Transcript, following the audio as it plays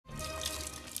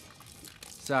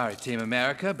Sorry, Team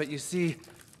America, but you see,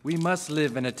 we must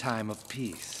live in a time of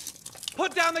peace.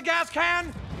 Put down the gas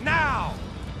can, now!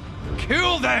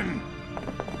 Kill them!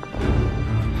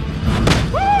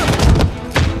 Woo!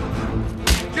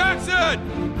 Jackson!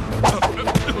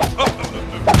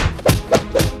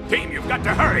 Team, you've got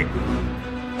to hurry!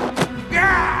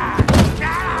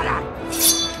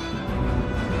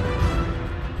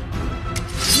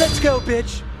 Let's go,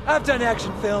 bitch! I've done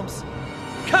action films.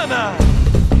 Come on!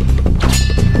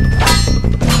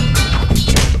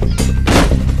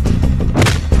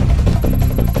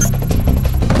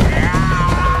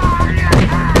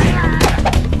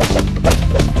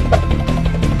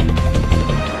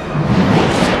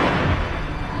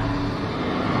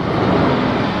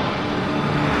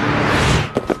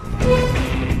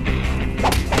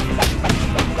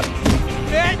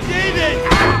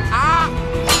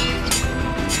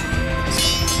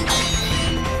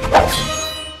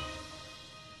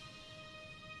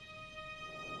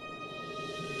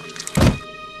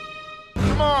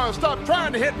 Stop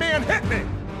trying to hit me and hit me!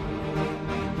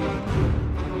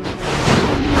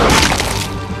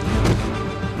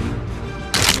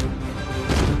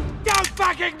 Don't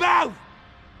fucking move!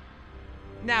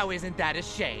 Now isn't that a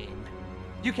shame?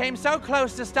 You came so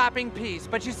close to stopping peace,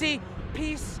 but you see,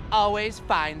 peace always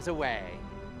finds a way.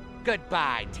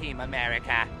 Goodbye, Team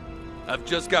America. I've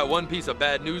just got one piece of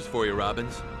bad news for you,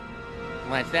 Robbins.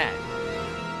 What's that?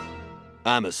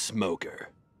 I'm a smoker.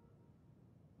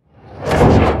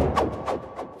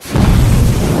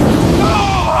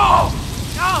 Oh!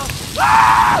 Oh!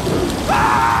 Ah!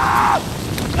 Ah!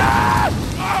 Ah!